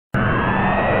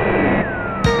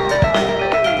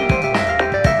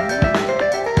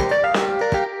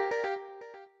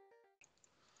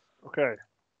Okay.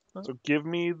 So give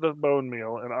me the bone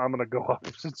meal, and I'm gonna go up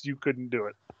since you couldn't do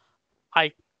it.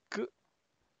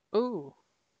 Ooh,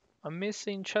 I'm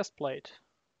missing chest plate.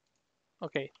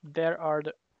 Okay, there are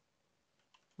the.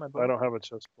 My I bone. don't have a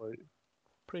chest plate.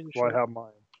 Pretty Well, sure I have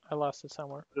mine. I lost it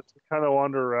somewhere. Just kind of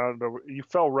wander around. You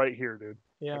fell right here, dude.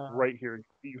 Yeah. Like right here.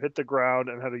 You hit the ground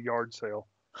and had a yard sale.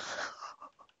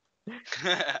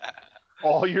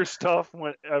 All your stuff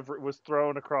was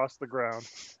thrown across the ground.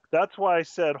 That's why I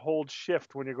said hold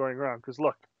shift when you're going around. Because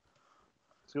look.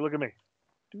 See, look at me.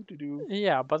 Do do do.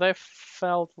 Yeah, but I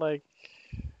felt like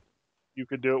You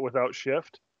could do it without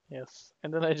shift. yes,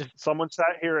 and then I just Someone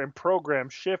sat here and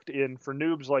programmed shift in for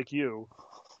noobs like you,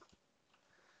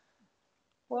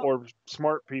 well, or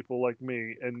smart people like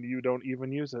me, and you don't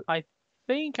even use it. I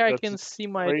think I That's can see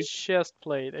my crazy. chest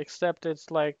plate, except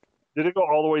it's like Did it go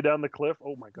all the way down the cliff?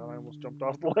 Oh my god, I almost jumped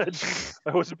off the ledge.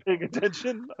 I wasn't paying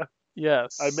attention. I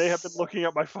may have been yes. looking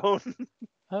at my phone.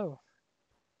 Oh,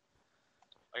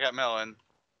 I got melon.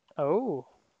 oh.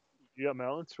 You got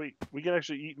melon? Sweet. We can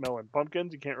actually eat melon.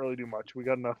 Pumpkins, you can't really do much. We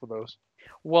got enough of those.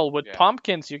 Well, with Yeah.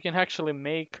 pumpkins, you can actually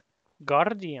make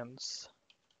guardians.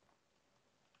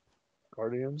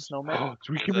 Guardians? Snowmen.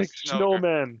 So we There's can a make snow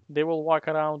snowmen. They will walk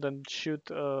around and shoot.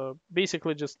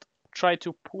 Basically, just try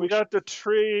to We push. got the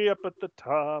tree up at the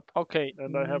top. Okay.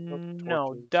 And I have no No,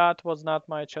 torches. that was not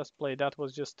my chest plate. That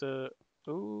was just a.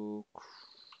 Ooh.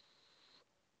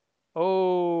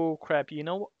 Oh crap! You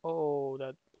know. Oh,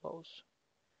 that blows.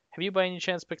 Have you by any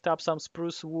chance picked up some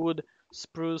spruce wood,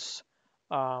 spruce?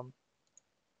 I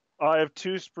have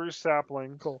 2 spruce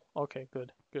saplings. Cool. Okay,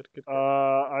 good, good, good, good.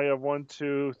 I have 1,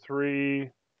 2, 3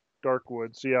 dark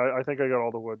wood. So yeah, I think I got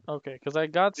all the wood. Okay, because I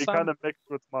got It some. kind of mixed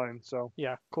with mine. So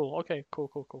Yeah, cool. Okay, cool,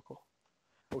 cool, cool, cool.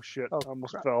 oh shit, Oh I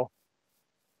almost crap. fell.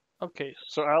 Okay.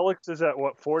 So Alex is at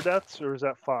what, 4 deaths or is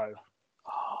that 5?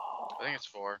 I think it's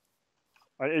 4.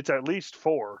 It's at least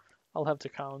 4. I'll have to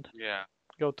count. Yeah.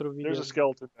 Go through There's a videos.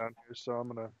 skeleton down here, so I'm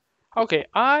gonna. Okay,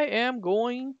 I am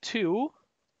going to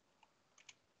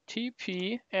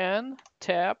TP and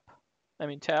tab.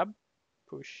 Tab.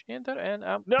 Push enter and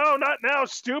No, not now,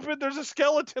 stupid! There's a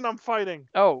skeleton I'm fighting.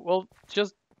 Oh well,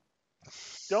 just.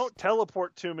 Don't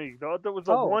teleport to me. That was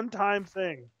a Oh. one-time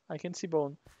thing. I can see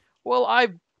bone. Well, I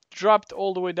dropped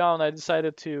all the way down. I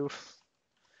decided to.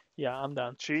 Yeah, I'm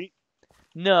done. Cheat. I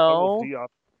No, will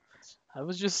de-op. I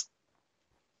was just.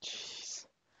 Jeez.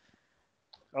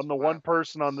 I'm the one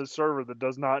person on this server that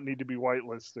does not need to be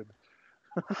whitelisted.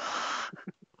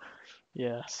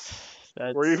 Yes,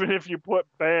 that's. Or even if you put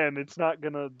ban, it's not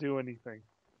gonna do anything.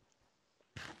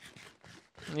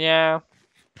 Yeah.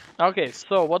 Okay,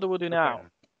 so what do we do now?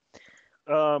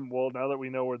 Well, now that we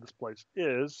know where this place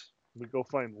is, we go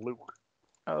find Luke.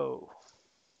 Oh,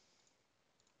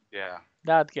 Yeah.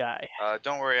 that guy.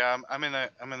 Don't worry. I'm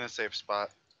in a safe spot.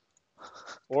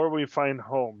 Or we find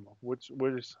home. Which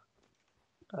is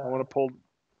I want Uh, to pull.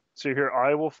 See here,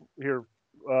 I will here.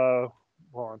 Hold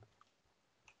on.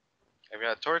 I've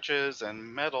got torches and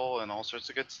metal and all sorts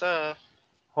of good stuff.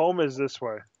 Home is this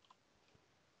way.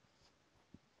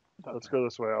 Let's go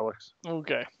this way, Alex.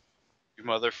 okay. You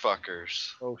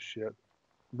motherfuckers. Oh shit.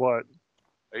 What?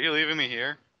 Are you leaving me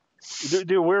here?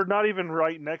 Dude, we're not even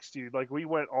right next to you. Like we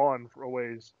went on for a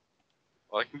ways.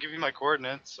 Well, I can give you my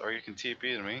coordinates, or you can TP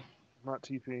to me. I'm not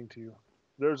TPing to you.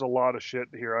 There's a lot of shit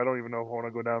here. I don't even know if I want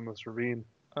to go down this ravine.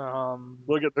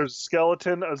 Look at there's a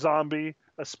skeleton, a zombie,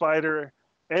 a spider,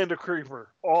 and a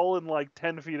creeper, all in like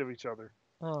 10 feet of each other.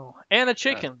 Oh, and a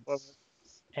chicken. And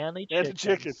And a a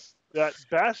chicken. That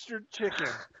bastard chicken.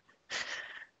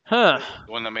 Huh.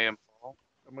 The one that made him fall.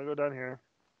 I'm gonna go down here.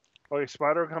 Okay,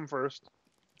 spider will come first.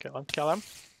 Kill him. Kill him.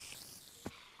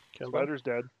 Kill him. Spider's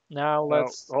dead. Now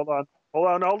let's. Hold on.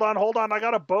 I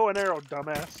got a bow and arrow,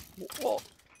 dumbass. Whoa.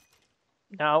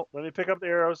 Now. Let me pick up the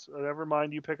arrows. Never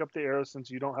mind, you pick up the arrows since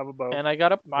you don't have a bow. And I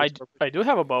got a. I do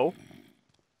have a bow.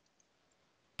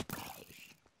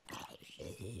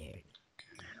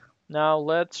 Now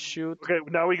let's shoot. Okay,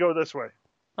 now we go this way.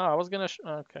 Oh, I was gonna.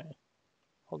 Okay.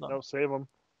 Hold on. No, save them.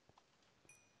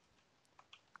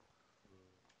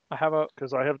 I have a.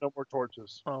 Because I have no more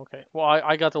torches. Oh, okay. Well,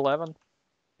 I got 11.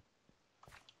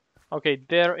 Okay,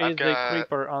 there is a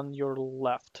creeper on your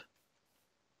left.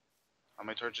 How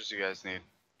many torches do you guys need?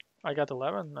 I got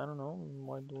 11. I don't know.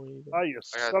 Why do we? Ah, you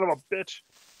son of a bitch.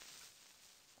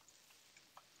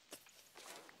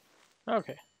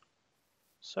 Okay.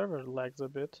 Server lags a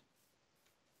bit.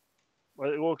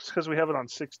 Well, it's because we have it on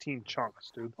 16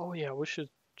 chunks, dude. Oh yeah, we should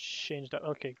change that.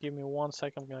 Okay, give me 1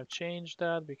 second. I'm gonna change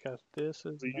that because this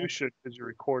is. So you should, because you're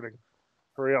recording.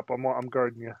 Hurry up, I'm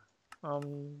guarding you.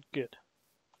 Good.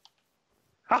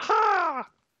 Ha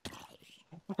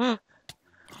ha!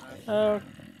 Okay.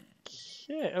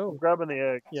 I'm Oh, grabbing the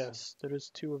eggs. yes, there is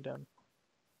 2 of them.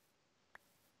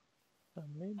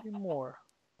 Maybe more.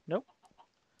 Nope.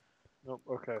 Nope.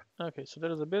 Okay. Okay, so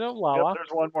there is a bit of Yep. lava.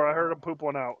 There's one more. I heard him poop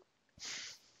one out.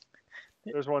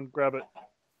 There's one. Grab it.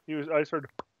 I just heard.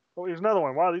 Oh, here's another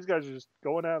one. Wow, these guys are just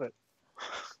going at it.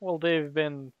 Well, they've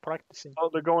been practicing. Oh,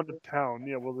 they're going to town.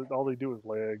 Yeah. Well, all they do is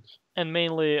lay eggs. And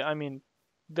mainly, I mean,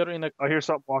 they're in a. I hear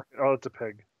something walking. Oh, it's a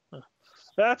pig. Huh.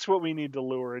 That's what we need to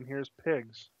lure in. Here's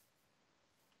pigs.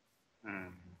 Hmm.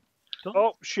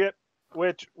 Oh shit!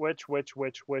 Which?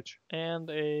 And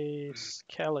a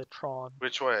Skeletron.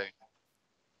 Which way?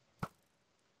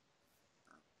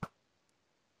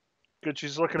 Good.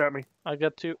 She's looking at me. I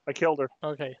got 2. I killed her.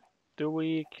 Okay. Do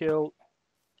we kill?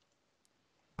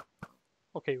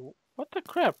 Okay. What the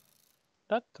crap?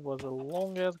 That was a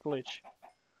long ass glitch.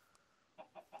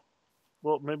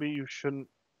 Well, maybe you shouldn't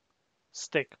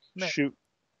Stick. Man, shoot.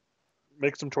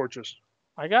 Make some torches.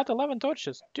 I got 11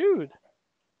 torches, dude.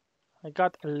 I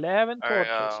got 11 All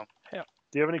torches. right.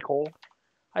 Do you have any coal?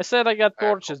 I said I got I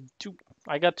have torches. 2.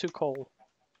 I got 2 coal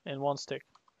and 1 stick.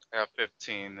 I got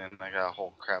 15, and I got a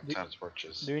whole crap ton of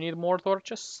torches. Do you need more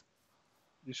torches?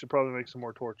 You should probably make some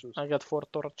more torches. I got 4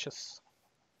 torches.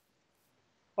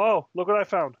 Oh, look what I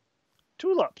found.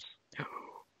 Tulips.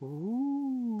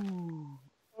 Ooh.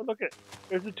 Oh, look at.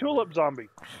 There's a tulip zombie.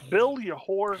 Bill, you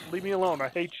whore. Leave me alone. I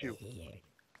hate you.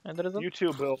 And there is a. You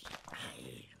too, Bill.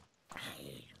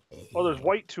 Oh, there's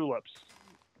white tulips.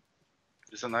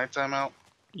 Is it nighttime out?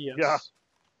 Yes. Yeah.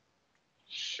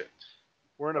 Shit.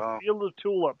 We're in a Oh. field of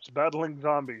tulips battling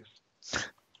zombies.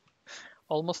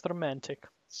 Almost romantic.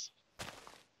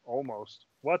 Almost.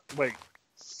 What? Wait.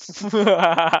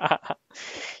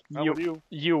 How you would you?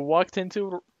 you walked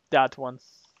into that one.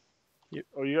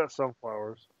 Oh, you got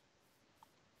sunflowers.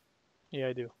 Yeah,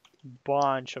 I do.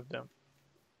 Bunch of them.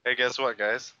 Hey, guess what,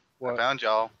 guys? What? I found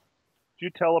y'all. Did you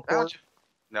teleport? Found you.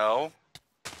 No.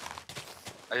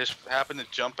 I just happened to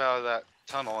jump out of that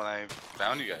tunnel and I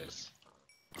found you guys.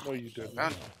 No, you didn't.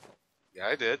 Found you. Yeah,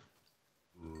 I did.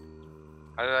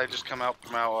 How did I just come out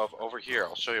from out of over here?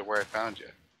 I'll show you where I found you.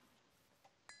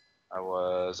 I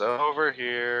was over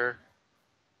here.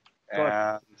 Go on.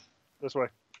 And This way.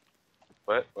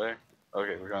 what? Where?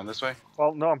 Okay, we're going this way.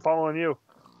 Well, no, I'm following you.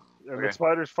 And Okay. the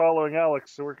spider's following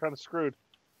Alex, so we're kind of screwed.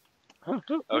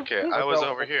 Okay, I was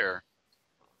over here.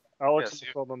 Alex Yes, is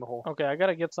you- filled in the hole. Okay, I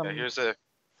gotta get some Yeah, here's a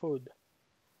food.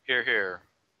 here.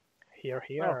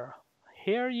 Here.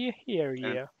 Hear And-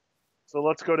 ye. So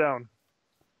let's go down.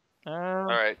 All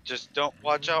right, just don't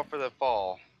watch out for the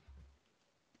fall.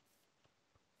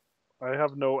 I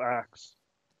have no axe.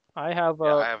 I have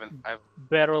Yeah, a I haven't. I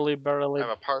barely. have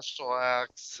a partial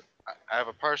axe. I have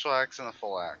a partial axe and a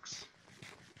full axe.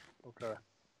 Okay.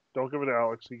 Don't give it to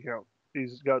Alex.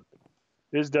 He's got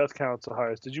his death count's the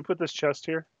highest. Did you put this chest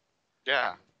here?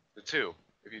 Yeah, the 2.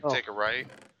 If you Oh. take a right,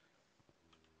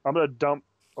 I'm gonna dump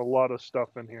a lot of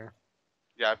stuff in here.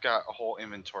 yeah, I've got a whole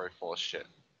inventory full of shit.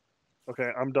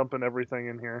 Okay, I'm dumping everything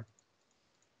in here.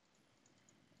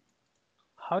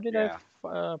 How did Yeah.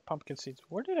 pumpkin seeds?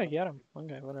 Where did I get them?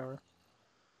 Okay, whatever.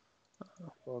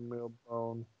 Bone meal,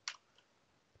 bone,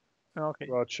 Okay,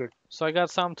 raw chicken. so I got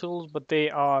some tools, but they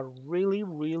are really,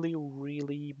 really,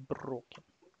 really broken.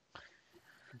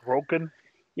 Broken?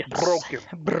 Yes. Broken.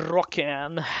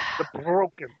 Broken. The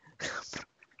broken.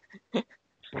 Why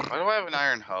do I have an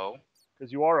iron hoe?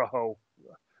 Because you are a hoe.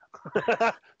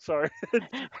 Sorry.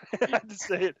 I had to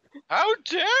say it. How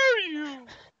dare you!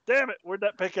 Damn it, where'd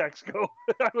that pickaxe go?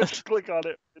 I went to click on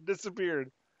it. It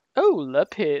disappeared. Oh,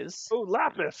 lapis. Oh,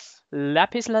 lapis.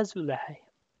 Lapis lazuli.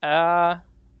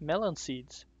 Melon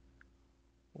seeds.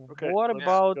 Okay, What let's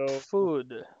about go.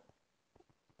 food?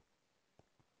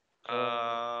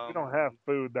 We don't have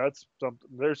food. That's something.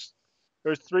 There's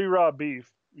 3 raw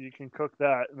beef. You can cook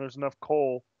that, and there's enough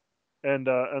coal and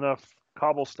enough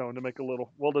cobblestone to make a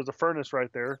little. Well, there's a furnace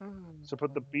right there, so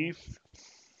put the beef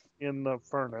in the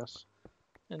furnace.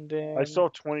 And then I still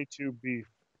have 22 beef.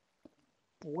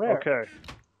 where? Okay.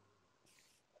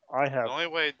 I have. The only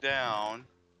way down,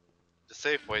 the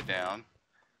safe way down,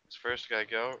 is first you gotta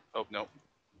go. Oh, nope.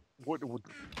 What,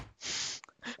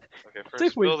 Okay, first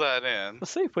Safe way. fill that in. The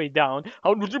safe way down.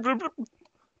 How? wait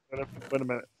a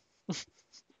minute.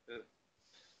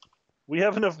 We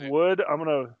have enough wood. I'm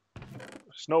gonna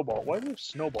snowball. Why do we have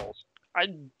snowballs?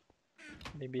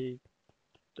 Maybe.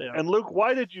 Yeah. And Luke,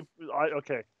 why did you?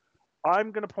 Okay,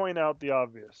 I'm gonna point out the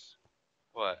obvious.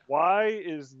 What? Why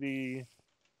is the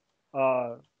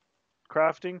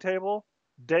crafting table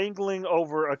dangling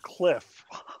over a cliff?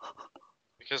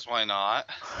 Because why not?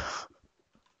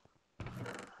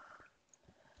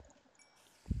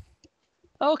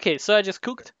 Okay, so I just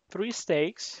cooked 3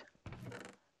 steaks.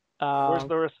 Where's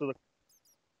the rest of the?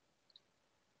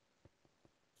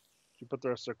 Did you put the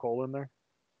rest of the coal in there?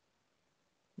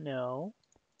 No.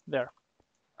 There.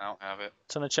 I don't have it.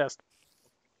 It's in the chest.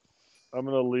 I'm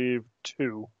gonna leave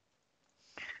 2.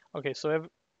 Okay, so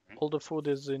all the food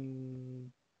is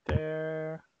in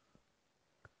there.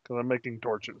 Because I'm making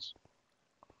torches.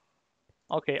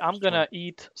 Okay, I'm gonna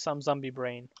eat some zombie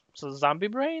brain. So zombie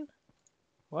brain?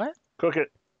 What? Cook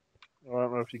it. Well, I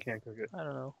don't know if you can cook it. I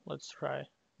don't know. Let's try.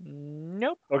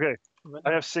 Nope. Okay,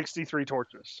 I have 63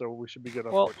 torches, so we should be good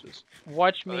on Well, torches.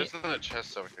 Watch Oh, me. there's another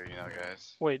chest over here,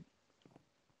 guys. Wait.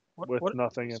 With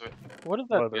nothing in Sweet. What is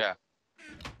that? leather. Yeah.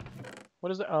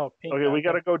 What is that? Oh, pink. Okay, we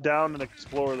gotta go down and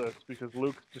explore this because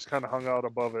Luke just kind of hung out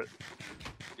above it.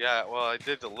 Yeah, well, I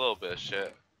did a little bit of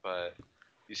shit, but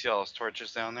you see all those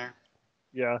torches down there?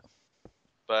 Yeah.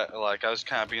 But, like, I was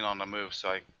kind of being on the move, so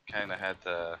I kind of had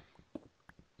to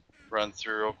run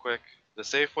through real quick. The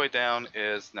safe way down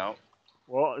is... No.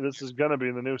 Well, this is gonna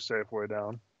be the new safe way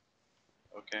down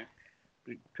Okay.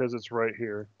 because it's right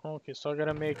here. Okay, so I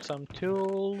gotta make some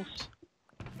tools.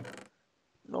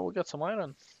 No, we got some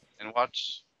iron. And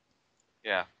watch...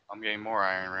 Yeah, I'm getting more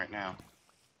iron right now.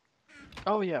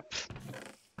 Oh, yeah.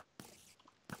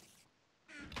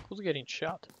 Who's getting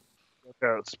shot?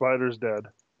 Okay, spider's dead.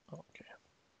 Okay.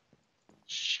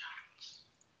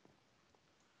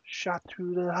 Shot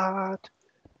through the heart,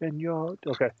 and you're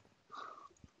okay.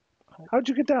 How'd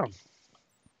you get down?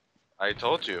 I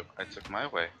told you, I took my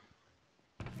way.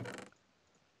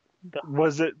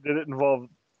 Did it involve?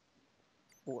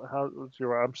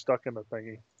 I'm stuck in a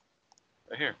thingy.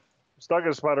 Right here. I'm stuck in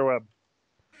a spider web.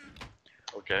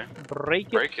 Okay.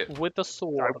 Break it with a I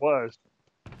sword. was.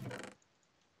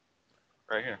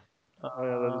 Right here. Oh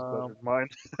yeah, that is better. Mine.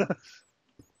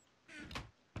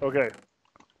 Okay.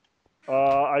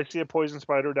 I see a poison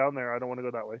spider down there. I don't want to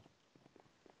go that way.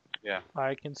 Yeah.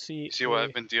 I can see. You see what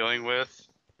I've been dealing with?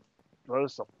 Oh,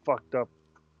 this is fucked up.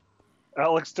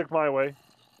 Alex took my way,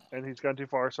 and he's gone too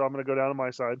far, so I'm gonna go down to my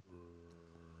side.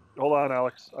 Hold on,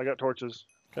 Alex. I got torches.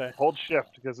 Okay. Hold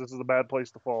shift because this is a bad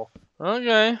place to fall.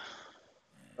 Okay.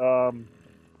 Ooh,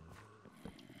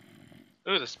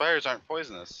 the spiders aren't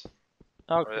poisonous.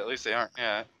 Okay. Or at least they aren't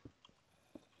yet.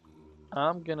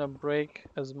 I'm gonna break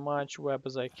as much web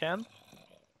as I can.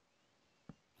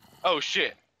 Oh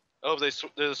shit! Oh, they're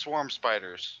the swarm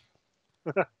spiders.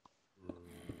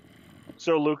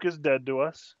 So Luke is dead to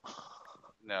us.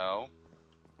 No.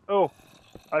 Oh,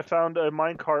 I found a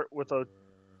minecart with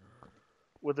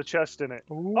a chest in it.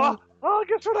 Ooh. Oh,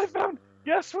 guess what I found?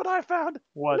 Guess what I found?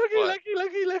 What? Looky.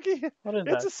 What is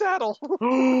It's that? a saddle.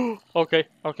 Okay.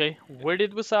 Where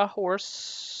did we saw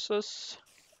horses?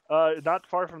 Not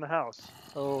far from the house.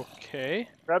 Okay.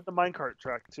 Grab the minecart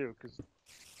track too, because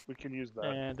we can use that.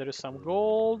 And there is some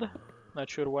gold. Not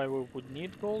sure why we would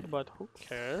need gold, but who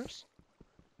cares?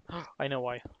 I know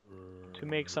why. To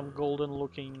make some golden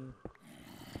looking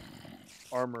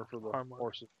Armor for the armor.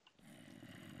 horses.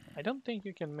 I don't think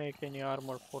you can make any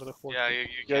armor for the horse. Yeah, you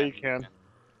can. Yeah, you can.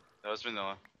 That was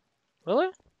vanilla. Really?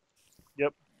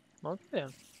 Yep. Okay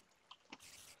then.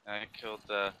 I killed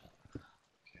the...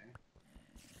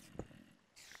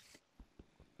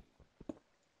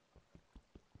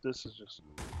 This is just.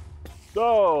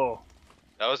 Oh!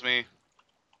 That was me.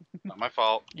 Not my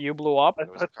fault. You blew up?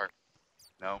 It was a car.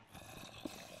 No.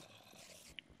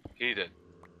 He did.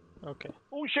 Okay.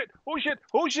 Oh shit!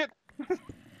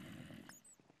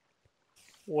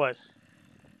 What?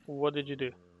 What did you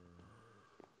do?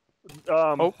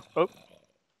 Oh. Oh.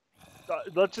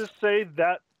 Let's just say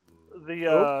that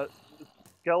the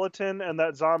skeleton and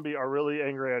that zombie are really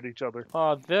angry at each other.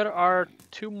 There are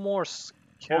 2 more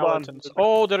Hold on. skeletons.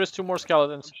 Oh, there is 2 more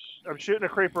skeletons. I'm shooting a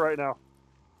creeper right now.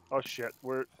 Oh shit!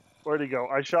 Where'd he go?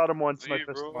 I shot him once and I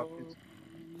pissed him off.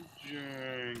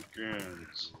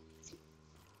 Jenkins.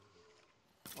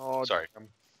 Oh, Sorry. damn.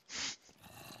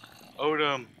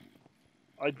 Odom.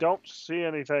 I don't see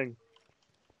anything.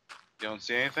 You don't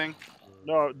see anything?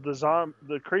 No,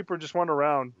 the creeper just went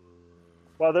around.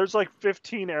 Wow, there's like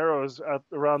 15 arrows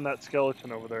around that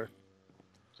skeleton over there.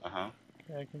 Uh-huh.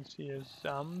 Okay, I can see a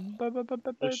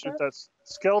Let's shoot that.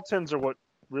 Skeletons are what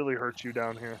really hurts you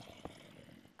down here.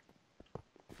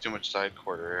 Too much side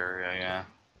quarter area, yeah.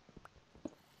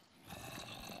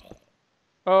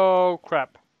 Oh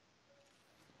crap.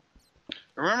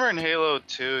 Remember in Halo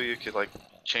 2 you could like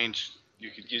you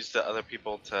could use the other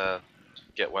people to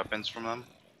get weapons from them?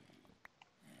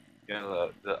 You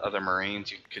know, the other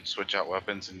Marines, you could switch out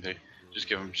weapons and they just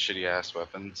give them shitty ass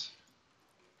weapons.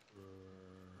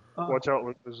 Watch out,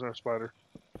 Luke, there's no spider.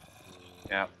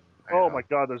 Yeah. Oh my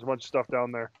god, there's a bunch of stuff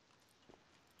down there.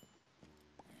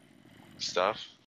 stuff.